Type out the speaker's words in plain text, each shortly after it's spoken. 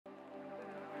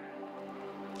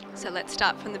So let's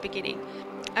start from the beginning.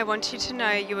 I want you to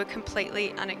know you were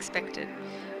completely unexpected.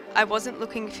 I wasn't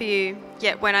looking for you,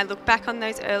 yet when I look back on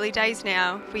those early days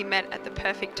now, we met at the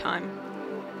perfect time.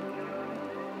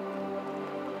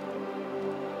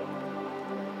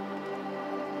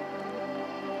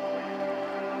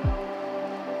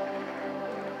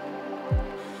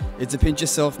 It's a pinch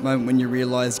yourself moment when you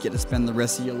realise you get to spend the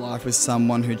rest of your life with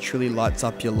someone who truly lights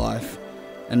up your life.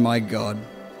 And my God,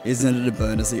 isn't it a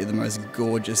bonus that you're the most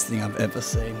gorgeous thing I've ever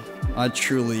seen? I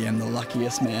truly am the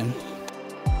luckiest man.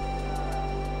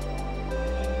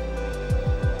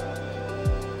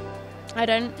 I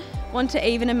don't want to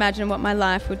even imagine what my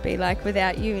life would be like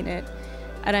without you in it.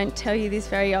 I don't tell you this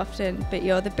very often, but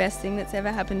you're the best thing that's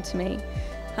ever happened to me.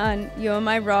 Hun, you're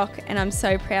my rock, and I'm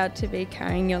so proud to be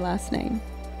carrying your last name.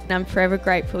 And I'm forever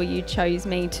grateful you chose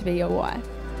me to be your wife.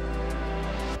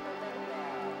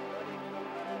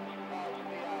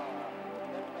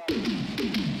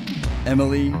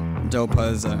 Emily Del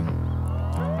Pozo.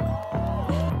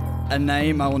 A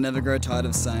name I will never grow tired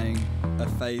of saying, a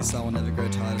face I will never grow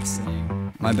tired of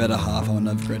seeing, my better half I will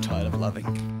never grow tired of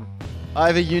loving. I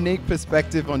have a unique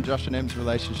perspective on Josh and Em's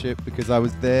relationship because I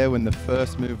was there when the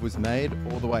first move was made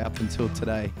all the way up until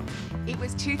today. It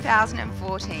was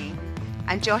 2014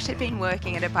 and Josh had been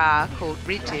working at a bar called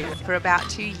Ridges for about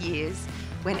 2 years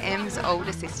when Em's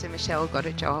older sister Michelle got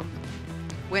a job.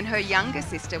 When her younger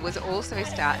sister was also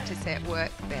starting to set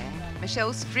work there,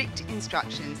 Michelle's strict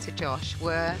instructions to Josh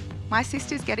were, "My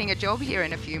sister's getting a job here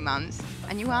in a few months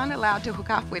and you aren't allowed to hook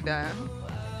up with her."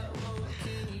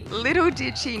 Little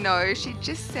did she know she'd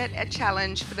just set a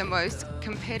challenge for the most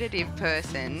competitive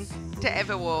person to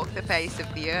ever walk the face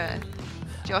of the earth.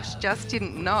 Josh just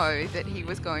didn't know that he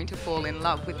was going to fall in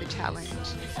love with the challenge.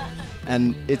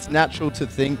 And it's natural to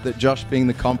think that Josh, being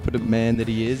the confident man that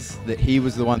he is, that he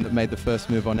was the one that made the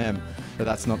first move on Em, but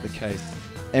that's not the case.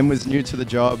 Em was new to the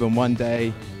job and one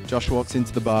day Josh walks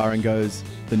into the bar and goes,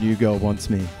 "The new girl wants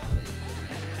me."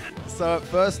 So at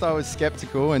first I was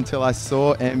skeptical until I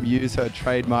saw Em use her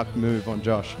trademark move on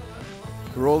Josh.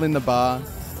 We're all in the bar,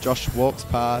 Josh walks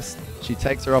past, she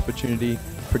takes her opportunity,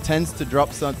 pretends to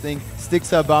drop something, sticks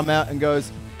her bum out and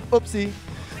goes, "Oopsie."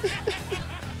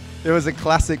 It was a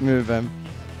classic move, Em,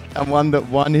 and one that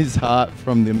won his heart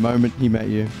from the moment he met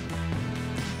you.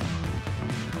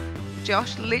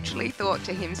 Josh literally thought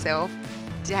to himself,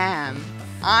 "Damn,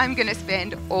 I'm going to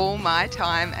spend all my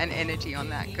time and energy on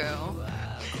that girl."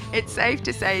 It's safe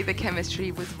to say the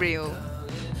chemistry was real.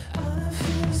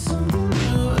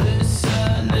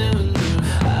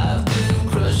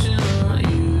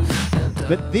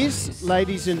 But this,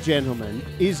 ladies and gentlemen,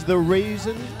 is the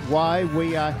reason why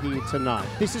we are here tonight.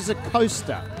 This is a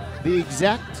coaster, the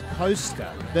exact coaster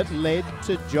that led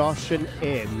to Josh and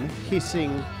Em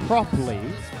kissing properly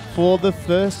for the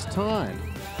first time.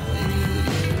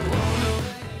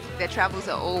 Their travels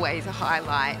are always a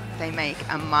highlight. They make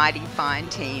a mighty fine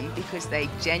team because they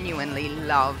genuinely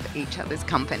love each other's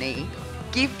company.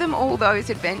 Give them all those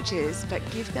adventures, but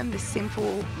give them the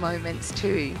simple moments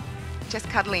too. Just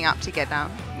cuddling up together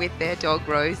with their dog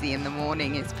Rosie in the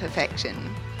morning is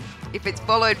perfection. If it's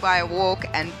followed by a walk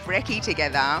and brekkie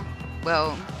together,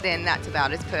 well, then that's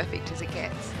about as perfect as it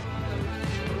gets.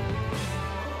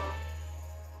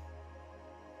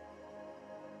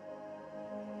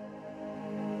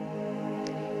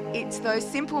 It's those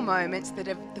simple moments that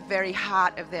are the very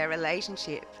heart of their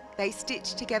relationship. They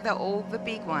stitch together all the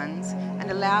big ones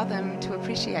and allow them to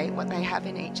appreciate what they have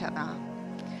in each other.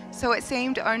 So it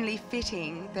seemed only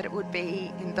fitting that it would be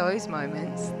in those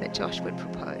moments that Josh would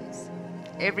propose.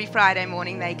 Every Friday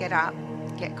morning they get up,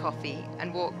 get coffee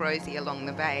and walk Rosie along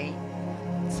the bay.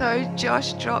 So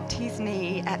Josh dropped his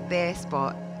knee at their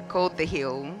spot, called the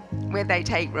Hill, where they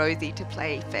take Rosie to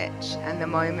play fetch, and the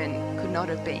moment could not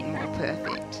have been more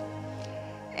perfect.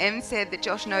 Em said that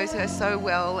Josh knows her so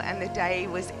well and the day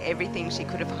was everything she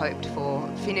could have hoped for,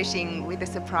 finishing with a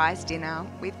surprise dinner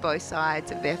with both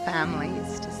sides of their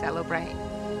families to celebrate.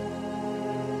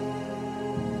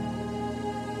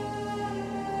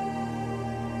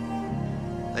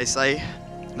 They say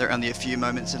there are only a few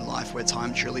moments in life where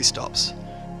time truly stops.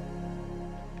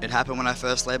 It happened when I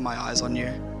first laid my eyes on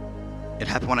you. It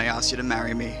happened when I asked you to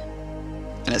marry me.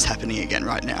 And it's happening again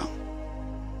right now.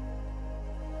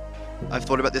 I've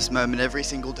thought about this moment every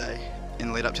single day in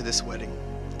the lead up to this wedding,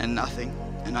 and nothing,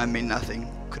 and I mean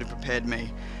nothing, could have prepared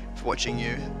me for watching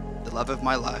you, the love of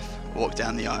my life, walk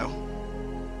down the aisle.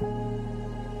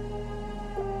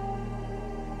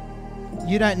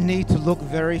 You don't need to look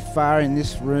very far in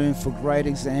this room for great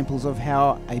examples of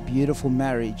how a beautiful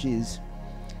marriage is.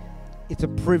 It's a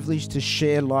privilege to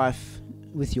share life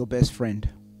with your best friend.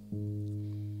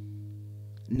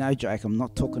 No, Jake, I'm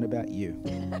not talking about you.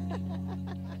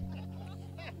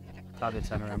 Time to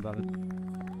turn around, beloved.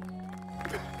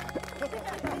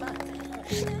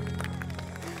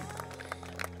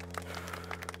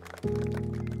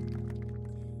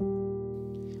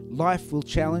 Life will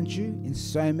challenge you in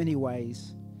so many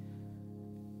ways,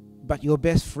 but your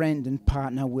best friend and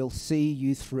partner will see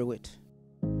you through it.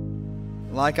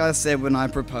 Like I said when I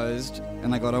proposed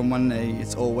and I got on one knee,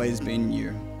 it's always been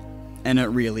you. And it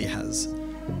really has.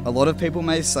 A lot of people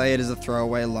may say it is a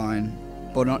throwaway line,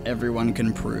 but not everyone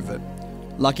can prove it.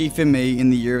 Lucky for me, in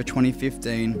the year of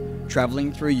 2015,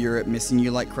 travelling through Europe missing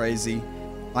you like crazy,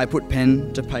 I put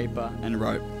pen to paper and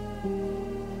wrote.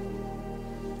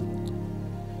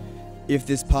 If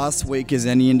this past week is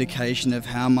any indication of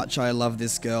how much I love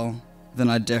this girl, then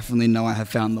I definitely know I have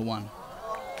found the one.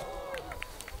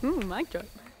 Ooh, mic drop.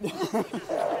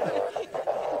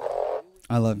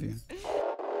 I love you.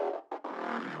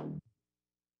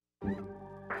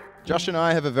 Josh and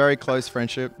I have a very close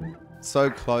friendship, so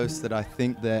close that I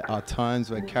think there are times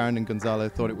where Karen and Gonzalo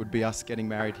thought it would be us getting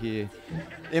married here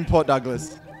in Port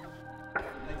Douglas.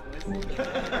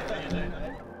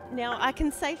 Now, I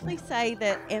can safely say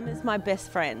that Emma's my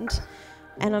best friend,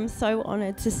 and I'm so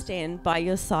honoured to stand by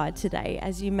your side today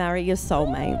as you marry your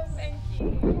soulmate.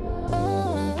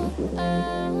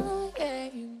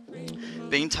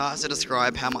 Being tasked to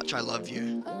describe how much I love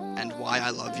you and why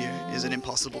I love you is an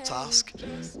impossible task.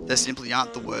 There simply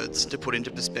aren't the words to put into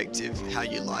perspective how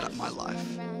you light up my life.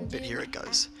 But here it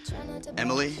goes.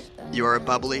 Emily, you are a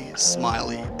bubbly,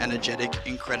 smiley, energetic,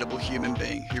 incredible human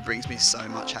being who brings me so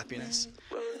much happiness.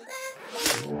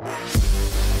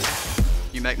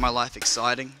 You make my life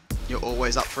exciting, you're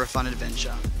always up for a fun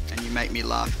adventure, and you make me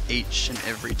laugh each and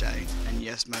every day. And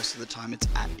yes, most of the time it's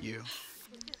at you.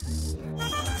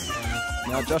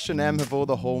 Now, Josh and Em have all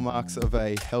the hallmarks of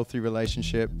a healthy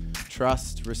relationship: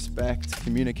 trust, respect,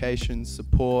 communication,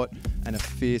 support, and a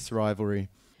fierce rivalry.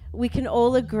 We can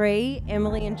all agree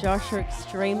Emily and Josh are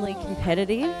extremely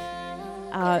competitive,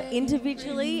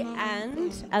 individually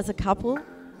and as a couple.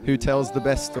 Who tells the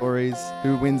best stories,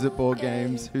 who wins at board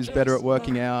games, who's better at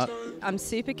working out. I'm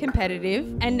super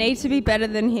competitive and need to be better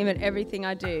than him at everything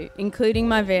I do, including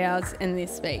my vows and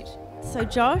this speech. So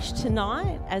Josh,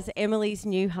 tonight, as Emily's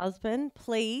new husband,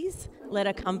 please let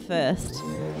her come first.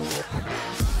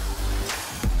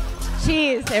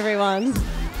 Cheers, everyone.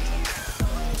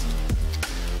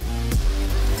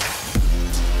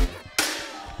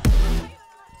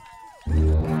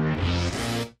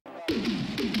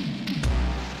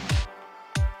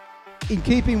 In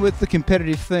keeping with the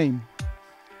competitive theme,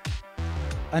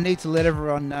 I need to let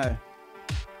everyone know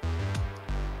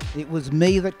it was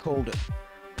me that called it.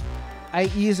 8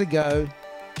 years ago,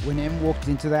 when Em walked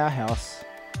into our house,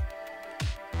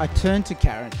 I turned to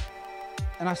Karen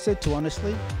and I said to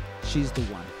honestly, she's the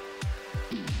one.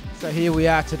 So here we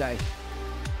are today.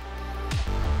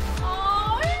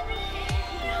 Oh,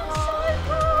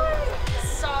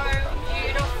 so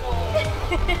beautiful.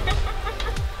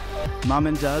 Mum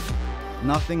and Dad,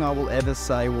 nothing I will ever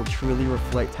say will truly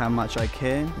reflect how much I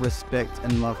care, respect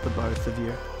and love the both of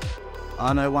you.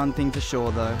 I know one thing for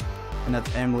sure though, and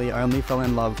that's Emily only fell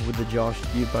in love with the Josh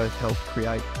you both helped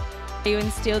create. You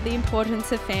instilled the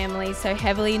importance of family so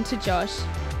heavily into Josh.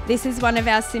 This is one of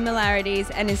our similarities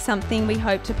and is something we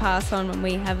hope to pass on when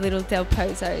we have little Del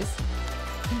Pozos.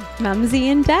 Mumsy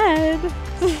and Dad.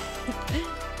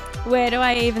 Where do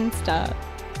I even start?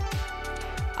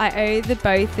 I owe the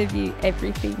both of you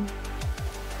everything.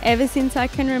 Ever since I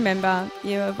can remember,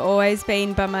 you have always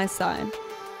been by my side.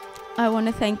 I want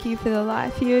to thank you for the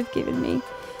life you have given me.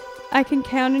 I can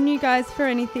count on you guys for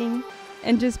anything,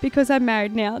 and just because I'm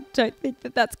married now, don't think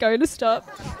that that's going to stop.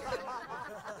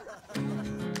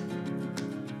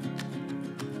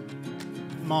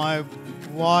 My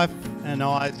wife and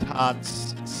I's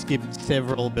hearts skipped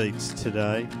several beats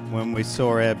today when we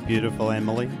saw our beautiful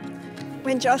Emily.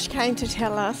 When Josh came to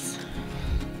tell us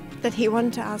that he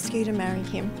wanted to ask you to marry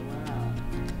him,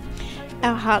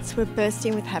 our hearts were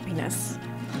bursting with happiness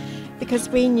because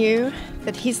we knew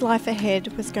that his life ahead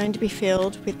was going to be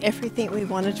filled with everything we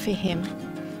wanted for him,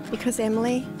 because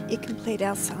Emily, you complete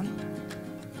our son.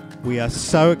 We are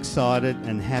so excited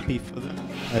and happy for them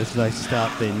as they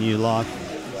start their new life,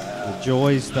 the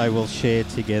joys they will share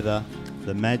together,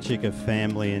 the magic of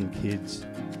family and kids,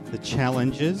 the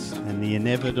challenges and the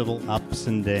inevitable ups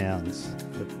and downs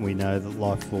that we know that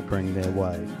life will bring their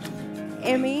way.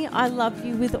 Emmy, I love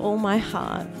you with all my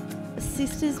heart.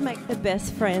 Sisters make the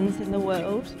best friends in the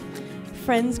world.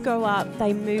 Friends grow up,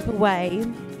 they move away,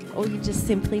 or you just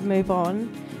simply move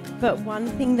on. But one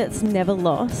thing that's never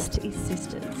lost is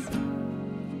sisters.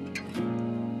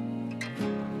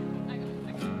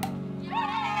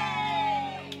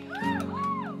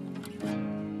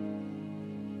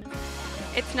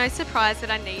 It's no surprise that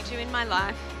I need you in my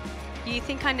life. You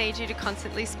think I need you to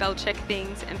constantly spell check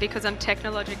things and because I'm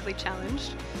technologically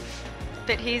challenged.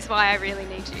 But here's why I really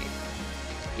need you.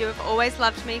 You have always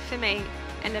loved me for me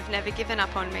and have never given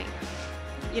up on me.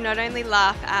 You not only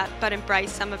laugh at but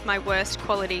embrace some of my worst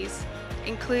qualities,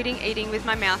 including eating with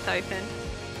my mouth open.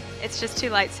 It's just too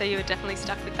late, so you are definitely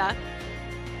stuck with that.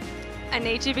 I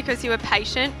need you because you are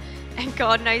patient and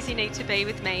God knows you need to be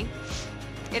with me.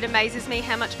 It amazes me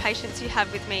how much patience you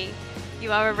have with me.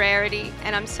 You are a rarity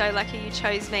and I'm so lucky you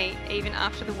chose me even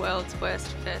after the world's worst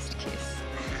first kiss.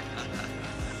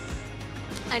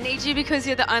 I need you because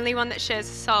you're the only one that shares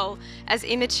a soul as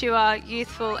immature,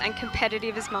 youthful and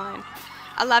competitive as mine.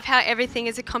 I love how everything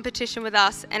is a competition with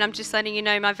us and I'm just letting you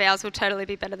know my vows will totally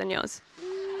be better than yours.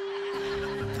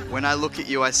 When I look at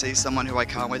you, I see someone who I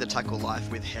can't wait to tackle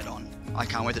life with head on. I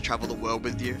can't wait to travel the world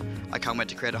with you. I can't wait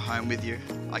to create a home with you.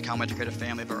 I can't wait to create a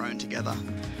family of our own together.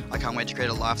 I can't wait to create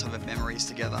a lifetime of memories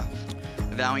together.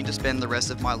 Vowing to spend the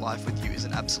rest of my life with you is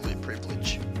an absolute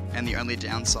privilege. And the only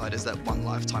downside is that one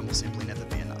lifetime will simply never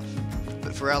be enough.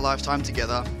 But for our lifetime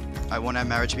together, I want our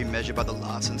marriage to be measured by the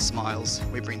laughs and smiles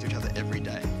we bring to each other every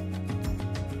day.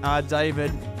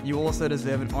 David, you also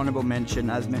deserve an honourable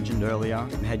mention, as mentioned earlier.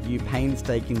 Had you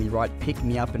painstakingly pick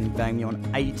me up and bang me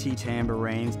on 80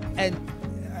 tambourines. And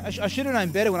I should have known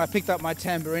better when I picked up my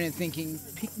tambourine and thinking,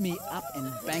 pick me up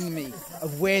and bang me,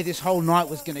 of where this whole night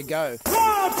was going to go.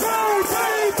 1, 2,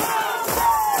 3, 4.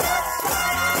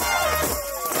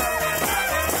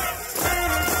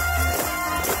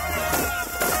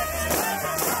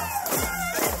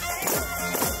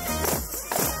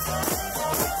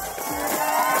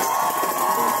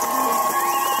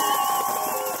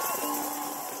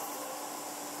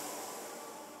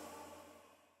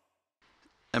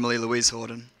 Emily Louise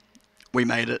Horton, we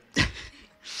made it.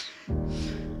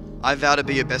 I vow to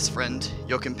be your best friend,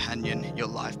 your companion, your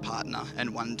life partner,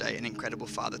 and one day an incredible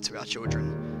father to our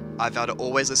children. I vow to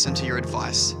always listen to your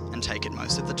advice and take it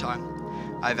most of the time.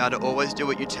 I vow to always do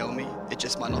what you tell me, it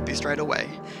just might not be straight away.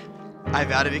 I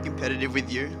vow to be competitive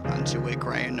with you until we're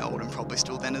grey and old and probably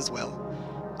still then as well.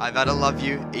 I vow to love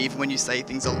you even when you say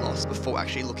things are lost before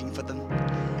actually looking for them.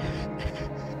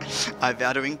 I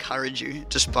vow to encourage you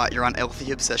despite your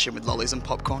unhealthy obsession with lollies and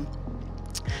popcorn.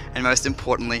 And most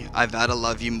importantly, I vow to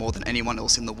love you more than anyone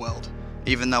else in the world,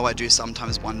 even though I do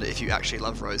sometimes wonder if you actually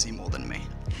love Rosie more than me.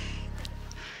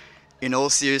 In all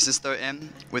seriousness though,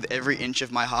 Em, with every inch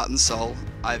of my heart and soul,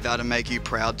 I vow to make you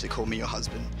proud to call me your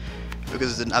husband,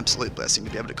 because it's an absolute blessing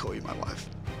to be able to call you my wife.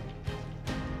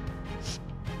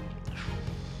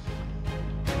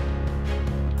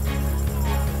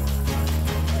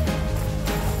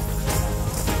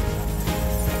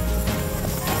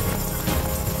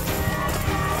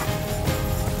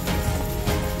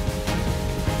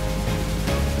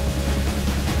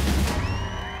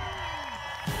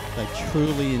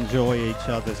 Truly enjoy each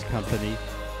other's company.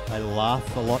 They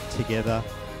laugh a lot together.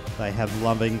 They have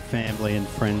loving family and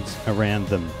friends around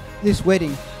them. This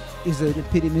wedding is an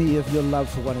epitome of your love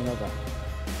for one another.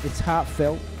 It's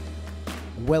heartfelt,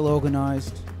 well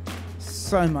organised,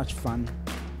 so much fun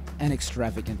and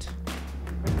extravagant.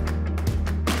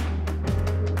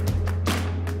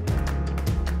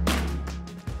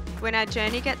 When our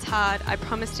journey gets hard, I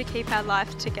promise to keep our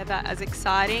life together as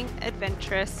exciting,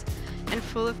 adventurous, and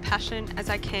full of passion as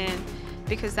I can,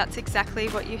 because that's exactly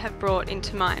what you have brought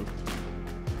into mine.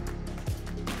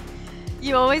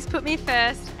 You always put me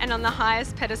first and on the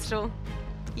highest pedestal.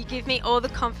 You give me all the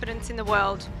confidence in the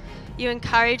world. You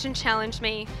encourage and challenge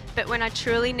me, but when I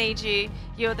truly need you,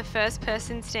 you're the first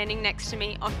person standing next to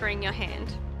me offering your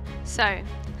hand. So,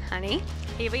 honey,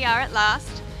 here we are at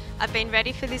last. I've been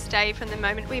ready for this day from the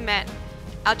moment we met.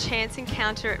 Our chance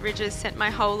encounter at Ridges sent my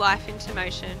whole life into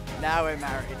motion. Now we're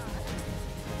married.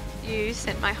 You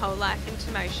sent my whole life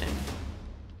into motion.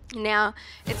 Now,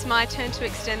 it's my turn to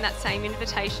extend that same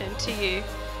invitation to you,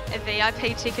 a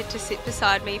VIP ticket to sit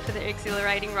beside me for the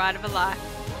exhilarating ride of a life.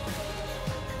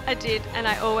 I did, and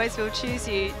I always will choose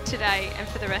you today and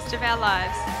for the rest of our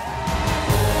lives.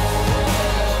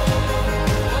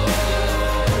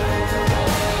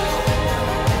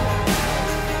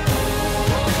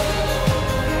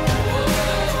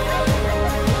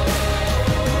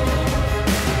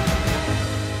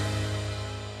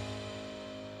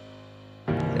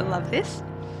 Love this.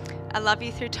 I love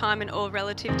you through time and all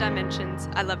relative dimensions.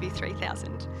 I love you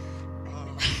 3000.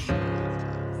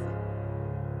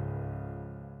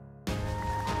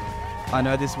 I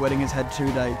know this wedding has had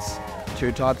 2 dates,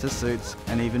 2 types of suits,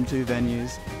 and even 2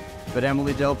 venues. But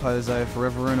Emily Del Pozo,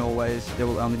 forever and always, there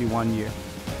will only be one you.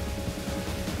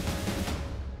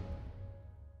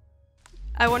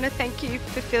 I want to thank you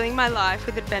for filling my life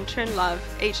with adventure and love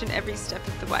each and every step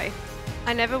of the way.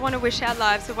 I never want to wish our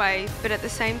lives away, but at the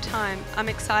same time, I'm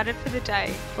excited for the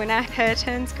day when our hair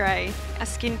turns grey, our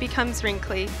skin becomes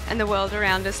wrinkly, and the world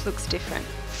around us looks different.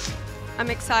 I'm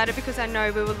excited because I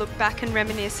know we will look back and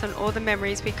reminisce on all the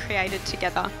memories we created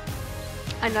together.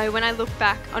 I know when I look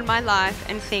back on my life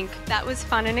and think that was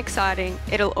fun and exciting,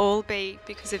 it'll all be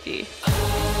because of you.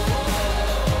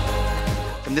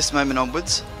 From this moment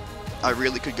onwards, I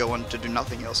really could go on to do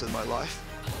nothing else with my life,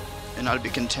 and I'd be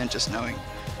content just knowing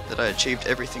that I achieved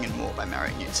everything and more by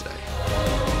marrying you today.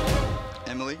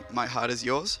 Emily, my heart is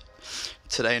yours,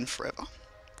 today and forever.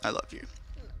 I love you.